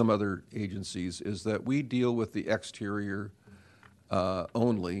 some other agencies, is that we deal with the exterior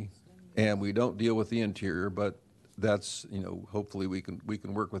only, and we don't deal with the interior, but that's, hopefully we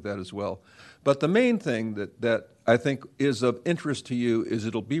can work with that as well. But the main thing that I think is of interest to you is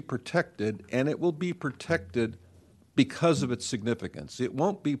it'll be protected, and it will be protected because of its significance. It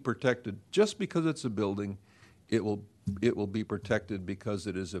won't be protected just because it's a building. It will be protected because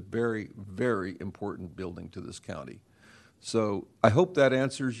it is a very, very important building to this county. So I hope that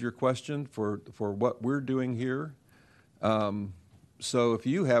answers your question for what we're doing here. So if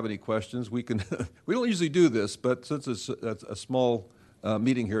you have any questions, we can. We don't usually do this, but since it's a small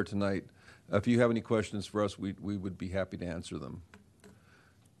meeting here tonight, if you have any questions for us, we would be happy to answer them.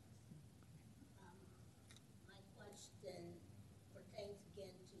 My question pertains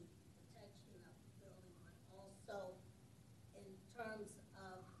again to protection of the building, but also in terms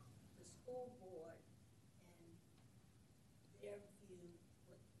of the school board and their view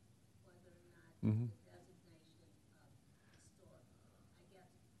with whether or not Mm-hmm. the designation of historic.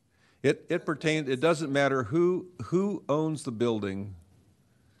 I guess It pertains. It doesn't matter who owns the building.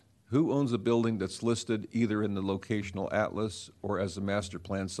 Who owns a building that's listed either in the locational atlas or as a master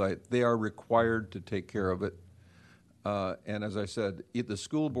plan site? They are required to take care of it. And as I said, the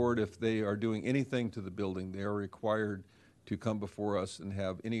school board, if they are doing anything to the building, they are required to come before us and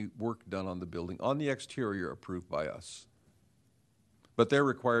have any work done on the building, on the exterior, approved by us. But they're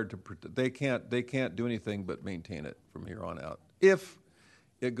required to. They can't do anything but maintain it from here on out, if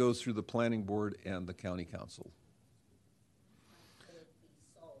it goes through the planning board and the county council. could it be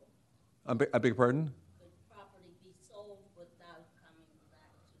sold? I beg your pardon? Could property be sold without coming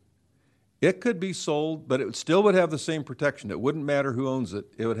back to? It could be sold, but it still would have the same protection. It wouldn't matter who owns it.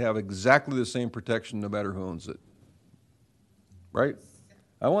 It would have exactly the same protection no matter who owns it. Right?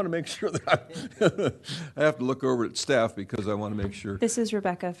 I want to make sure that I have to look over at staff because I want to make sure. This is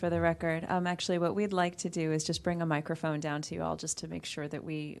Rebecca for the record. Actually, what we'd like to do is just bring a microphone down to you all just to make sure that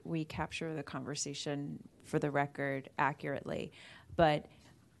we capture the conversation for the record accurately. But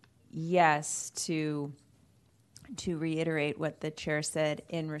yes, to reiterate what the chair said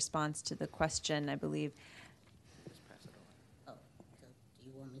in response to the question, I believe. Oh, do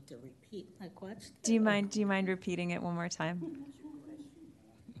you want me to repeat my question? Do you mind repeating it one more time?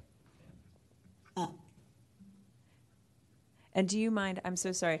 And do you mind? I'm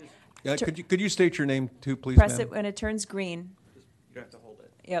so sorry. Could you state your name too, please, Press ma'am? it when it turns green. You don't have to hold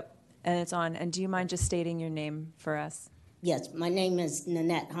it. Yep, and it's on. And do you mind just stating your name for us? Yes, my name is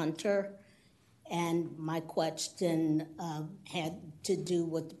Nanette Hunter, and my question had to do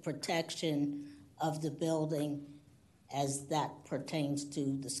with the protection of the building as that pertains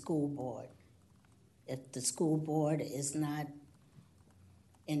to the school board. If the school board is not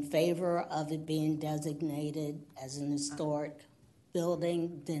in favor of it being designated as an historic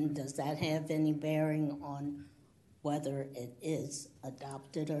building, then does that have any bearing on whether it is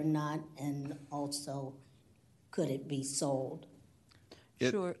adopted or not? And also, could it be sold?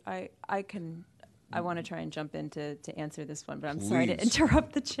 Sure, I want to try and jump in to answer this one, but I'm sorry to Please.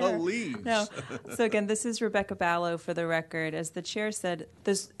 interrupt the chair. Please. No. So again, this is Rebecca Ballo for the record. As the chair said,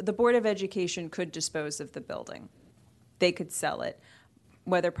 the Board of Education could dispose of the building. They could sell it.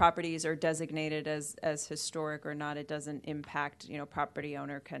 Whether properties are designated as historic or not, it doesn't impact, property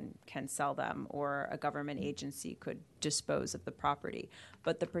owner can sell them, or a government agency could dispose of the property.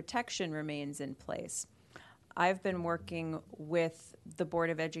 But the protection remains in place. I've been working with the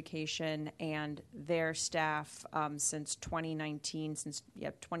Board of Education and their staff since 2019,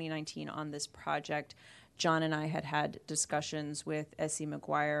 on this project. John and I had discussions with Essie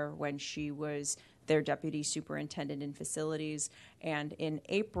McGuire when she was their deputy superintendent in facilities. And in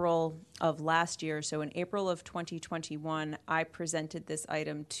April of last year, so in April of 2021, I presented this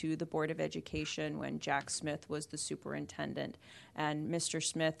item to the Board of Education when Jack Smith was the superintendent. And Mr.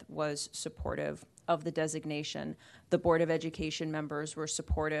 Smith was supportive of the designation. The Board of Education members were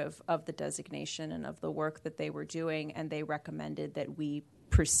supportive of the designation and of the work that they were doing, and they recommended that we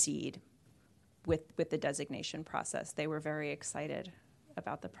proceed with the designation process. They were very excited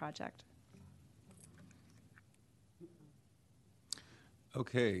about the project.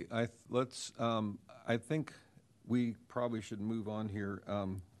 Okay, I think we probably should move on here.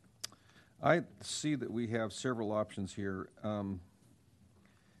 I see that we have several options here.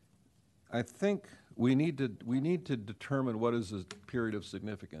 I think we need to determine what is a period of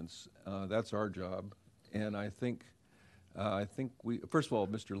significance. That's our job, and I think we first of all,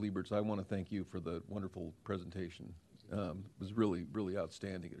 Mr. Lieberts, I want to thank you for the wonderful presentation. It was really, really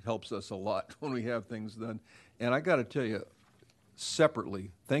outstanding. It helps us a lot when we have things done, and I got to tell you,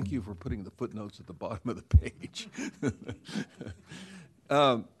 separately, thank you for putting the footnotes at the bottom of the page.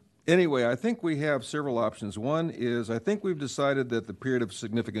 Anyway, I think we have several options. One is, I think we've decided that the period of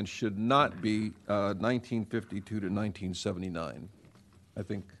significance should not be 1952 to 1979. I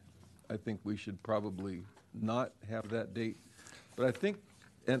think we should probably not have that date. But I think,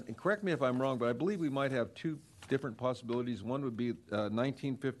 and correct me if I'm wrong, but I believe we might have two different possibilities. One would be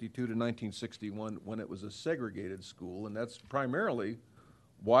 1952 to 1961, when it was a segregated school, and that's primarily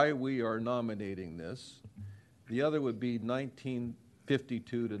why we are nominating this. The other would be 1952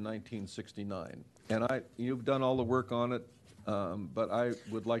 to 1969. And you've done all the work on it, but I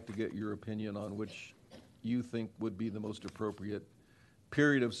would like to get your opinion on which you think would be the most appropriate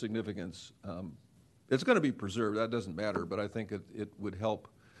period of significance. It's going to be preserved, that doesn't matter, but I think it would help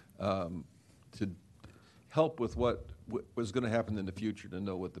to help with what was going to happen in the future, to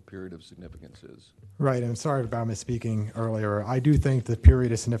know what the period of significance is. Right, and sorry about misspeaking earlier. I do think the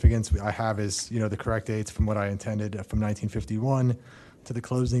period of significance I have is, the correct dates from what I intended, from 1951 to the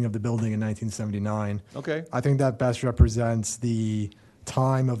closing of the building in 1979. Okay. I think that best represents the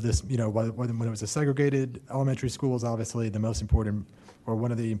time of this, when it was a segregated elementary school is obviously the most important, or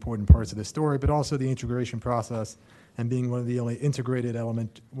one of the important parts of the story, but also the integration process and being one of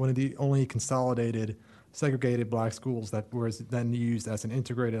the only consolidated segregated black schools that was then used as an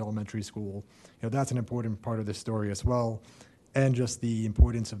integrated elementary school. That's an important part of the story as well. And just the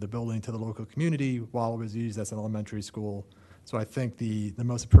importance of the building to the local community while it was used as an elementary school. So I think the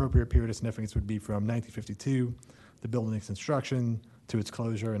most appropriate period of significance would be from 1952, the building's construction, to its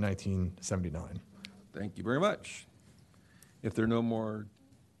closure in 1979. Thank you very much. If there are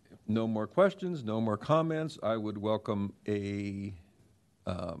no more questions, no more comments, I would welcome a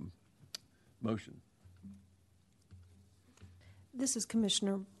motion. This is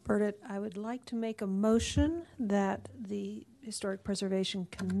Commissioner Burdett. I would like to make a motion that the Historic Preservation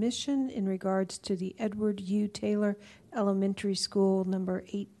Commission, in regards to the Edward U. Taylor Elementary School number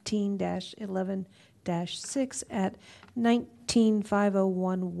 18-11-6 at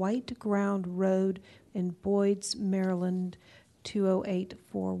 19501 White Ground Road in Boyds, Maryland,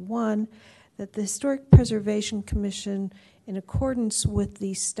 20841, that the Historic Preservation Commission, in accordance with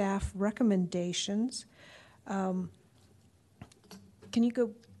the staff recommendations, can you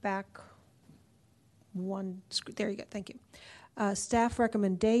go back one? There you go. Thank you. Staff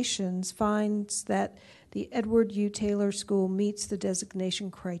recommendations finds that the Edward U. Taylor School meets the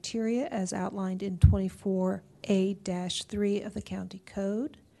designation criteria as outlined in 24A-3 of the County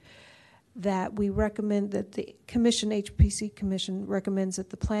Code. That we recommend that the Commission, HPC Commission, recommends that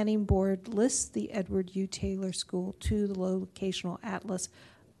the Planning Board lists the Edward U. Taylor School to the locational atlas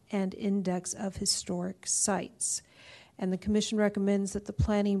and index of historic sites. And the Commission recommends that the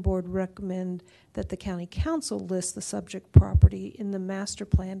Planning Board recommend that the County Council list the subject property in the Master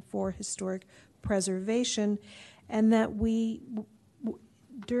Plan for Historic Preservation, and that we,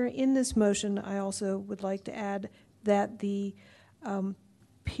 in this motion, I also would like to add that the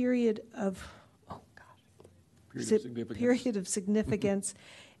period of significance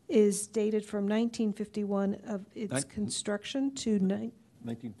is dated from 1951 of its construction to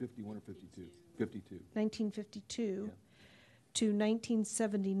 1951 or 52? 1952 to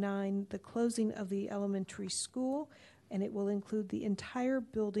 1979, the closing of the elementary school, and it will include the entire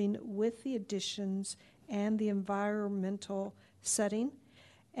building with the additions and the environmental setting,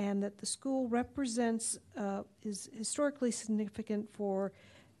 and that the school represents, is historically significant for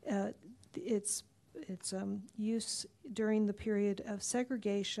its use during the period of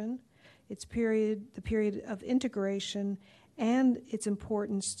segregation, the period of integration, and its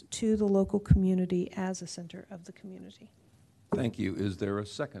importance to the local community as a center of the community. Thank you. Is there a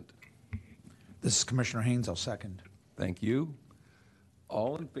second? This is Commissioner Haynes. I'll second. Thank you.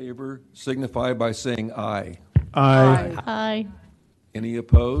 All in favor signify by saying aye. Aye. Aye. Any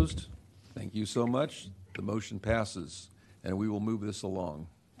opposed? Thank you so much. The motion passes, and we will move this along.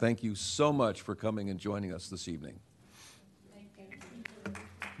 Thank you so much for coming and joining us this evening.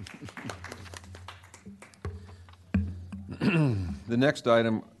 The next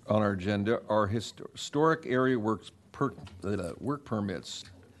item on our agenda are historic area work permits,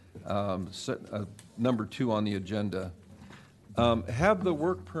 number 2 on the agenda. Have the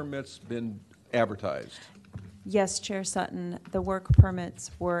work permits been advertised? Yes, Chair Sutton. The work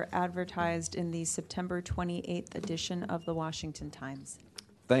permits were advertised in the September 28th edition of the Washington Times.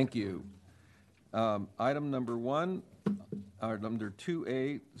 Thank you. Item number 1, or number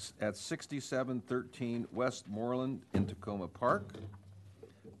 2A at 6713 Westmoreland in Tacoma Park.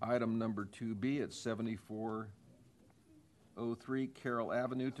 Item number 2B at 7403 Carroll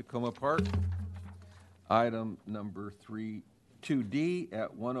Avenue, Tacoma Park. Item number 2D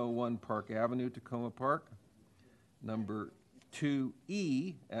at 101 Park Avenue, Tacoma Park. Number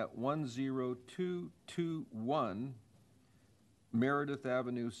 2E at 10221 Meredith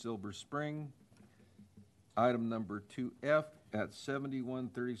Avenue, Silver Spring. Item number 2F at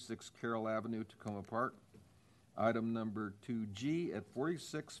 7136 Carroll Avenue, Tacoma Park. Item number 2G at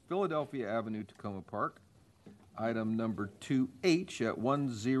 46 Philadelphia Avenue, Tacoma Park. Item number 2H at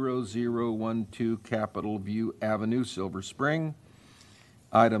 10012 Capitol View Avenue, Silver Spring.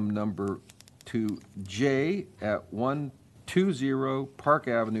 Item number 2J at 120 Park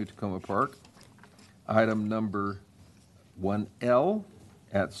Avenue, Tacoma Park. Item number 1L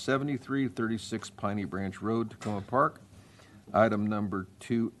at 7336 Piney Branch Road, Tacoma Park. Item number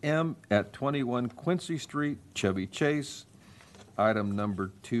 2M at 21 Quincy Street, Chevy Chase. Item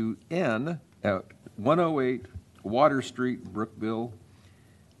number 2N at 108 Water Street, Brookville.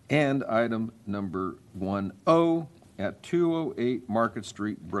 And item number 10 at 208 Market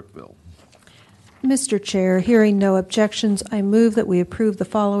Street, Brookville. Mr. Chair, hearing no objections, I move that we approve the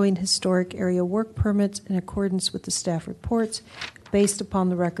following historic area work permits in accordance with the staff reports based upon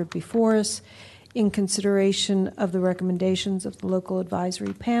the record before us, in consideration of the recommendations of the local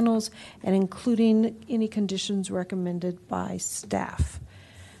advisory panels and including any conditions recommended by staff.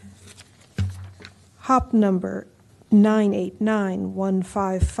 HOP number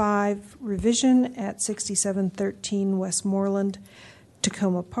 989155, revision at 6713 Westmoreland,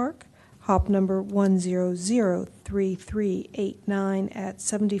 Tacoma Park. HOP number 1003389 at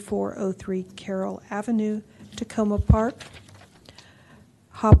 7403 Carroll Avenue, Tacoma Park.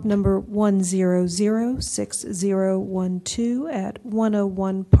 HOP number 1006012 at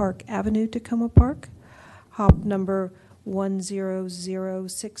 101 Park Avenue, Tacoma Park. HOP number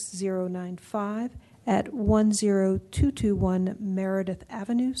 1006095 at 10221 Meredith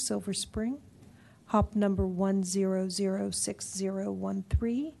Avenue, Silver Spring. Hop number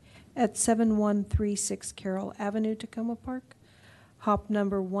 1006013 at 7136 Carroll Avenue, Tacoma Park. Hop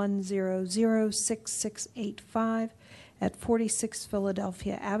number 1006685 at 46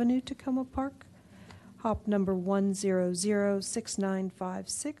 Philadelphia Avenue, Tacoma Park. Hop number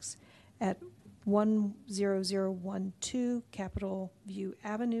 1006956 at 10012 Capitol View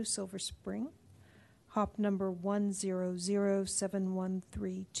Avenue, Silver Spring. Hop number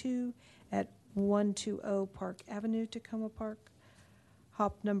 1007132 at 120 Park Avenue, Tacoma Park.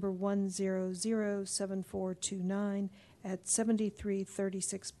 Hop number 1007429 at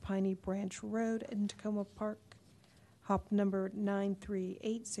 7336 Piney Branch Road in Tacoma Park. Hop number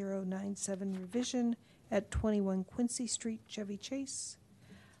 938097 revision at 21 Quincy Street, Chevy Chase.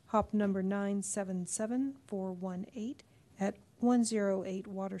 Hop number 977418 at 108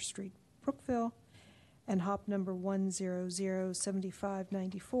 Water Street, Brookville. And hop number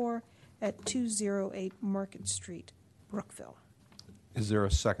 1007594 at 208 Market Street, Brookville. Is there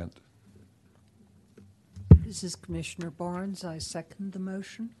a second? This is Commissioner Barnes. I second the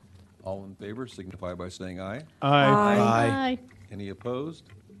motion. All in favor signify by saying aye. Aye. Any opposed?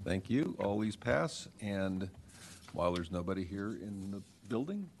 Thank you. All these pass. And while there's nobody here in the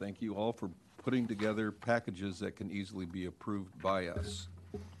building, thank you all for putting together packages that can easily be approved by us.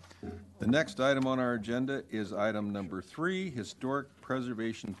 The next item on our agenda is item number 3, Historic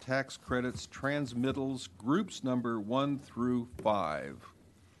Preservation Tax Credits Transmittals, groups number 1 through 5.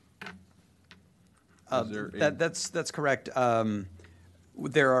 Is there a- That's correct.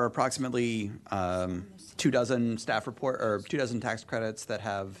 There are approximately 24 tax credits that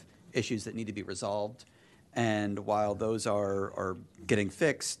have issues that need to be resolved. And while those are getting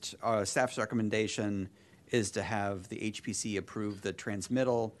fixed, staff's recommendation is to have the HPC approve the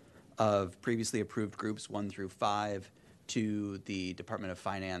transmittal of previously approved groups 1 through 5 to the Department of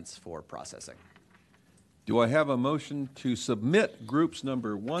Finance for processing. Do I have a motion to submit groups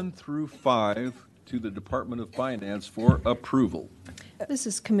number 1 through 5 to the Department of Finance for approval? This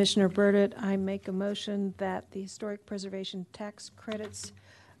is Commissioner Burdett. I make a motion that the Historic Preservation Tax Credits,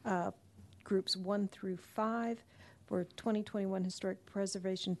 groups 1 through 5 for 2021 Historic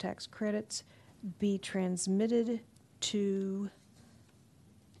Preservation Tax Credits be transmitted to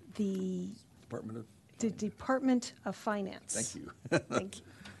the Department of Finance. Thank you. Thank you.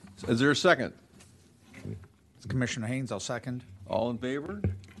 Is there a second? Commissioner Haynes, I'll second. All in favor?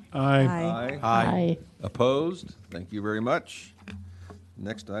 Aye. Aye. Opposed? Thank you very much.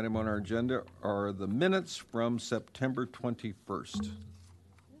 Next item on our agenda are the minutes from September 21st.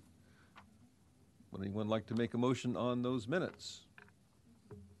 Would anyone like to make a motion on those minutes?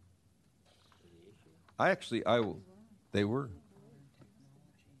 I will. They were.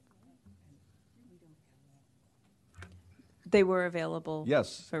 They were available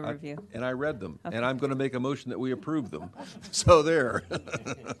Yes. for review. And I read them, Okay. and I'm going to make a motion that we approve them. So there.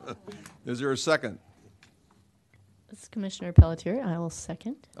 Is there a second? This is Commissioner Pelletier. I will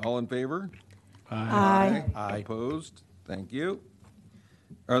second. All in favor? Aye. Opposed? Thank you.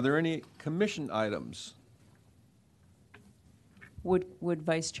 Are there any commission items? Would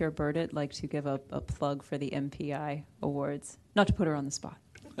Vice Chair Burdett like to give a plug for the MPI awards? Not to put her on the spot.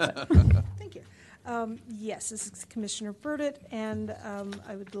 Thank you. Yes, this is Commissioner Burdett, and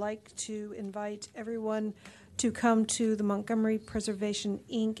I would like to invite everyone to come to the Montgomery Preservation,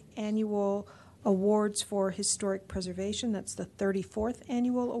 Inc. Annual Awards for Historic Preservation. That's the 34th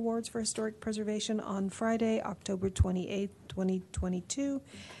Annual Awards for Historic Preservation on Friday, October 28th, 2022,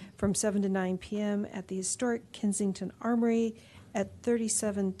 from 7 to 9 p.m. at the Historic Kensington Armory at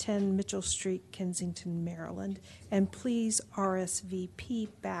 3710 Mitchell Street, Kensington, Maryland. And please RSVP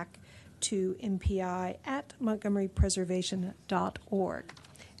back to MPI at montgomerypreservation.org.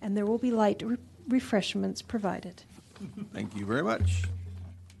 And there will be light refreshments provided. Thank you very much.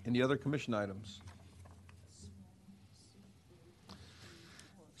 Any other commission items?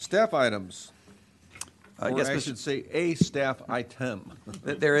 Staff items. Or Yes, I Mr. should say a staff item.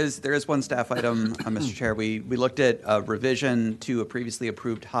 There is one staff item, Mr. Chair. We looked at a revision to a previously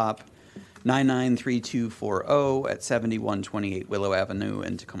approved HOP 993240 at 7128 Willow Avenue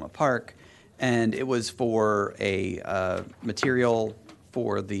in Tacoma Park, and it was for a material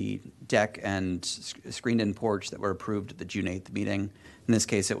for the deck and screened-in porch that were approved at the June 8th meeting. In this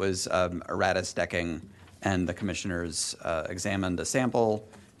case, it was Aratus decking, and the commissioners examined a sample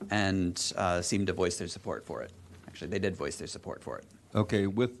and seemed to voice their support for it. Actually, they did voice their support for it. Okay,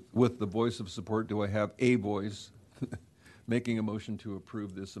 with the voice of support, do I have a voice making a motion to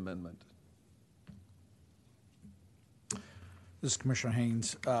approve this amendment? This is Commissioner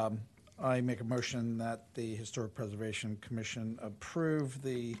Haynes. I make a motion that the Historic Preservation Commission approve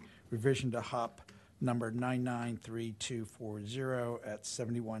the revision to HOP number 993240 at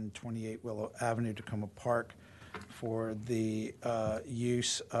 7128 Willow Avenue, Tacoma Park, for the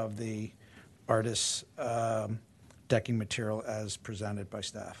use of the artist's decking material as presented by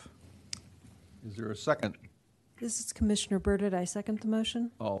staff. Is there a second? This is Commissioner Burdett. I second the motion.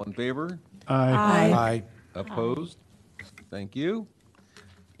 All in favor? Aye. Aye. Opposed? Thank you.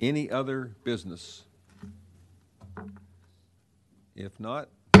 Any other business? If not,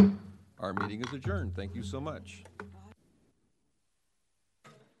 our meeting is adjourned. Thank you so much.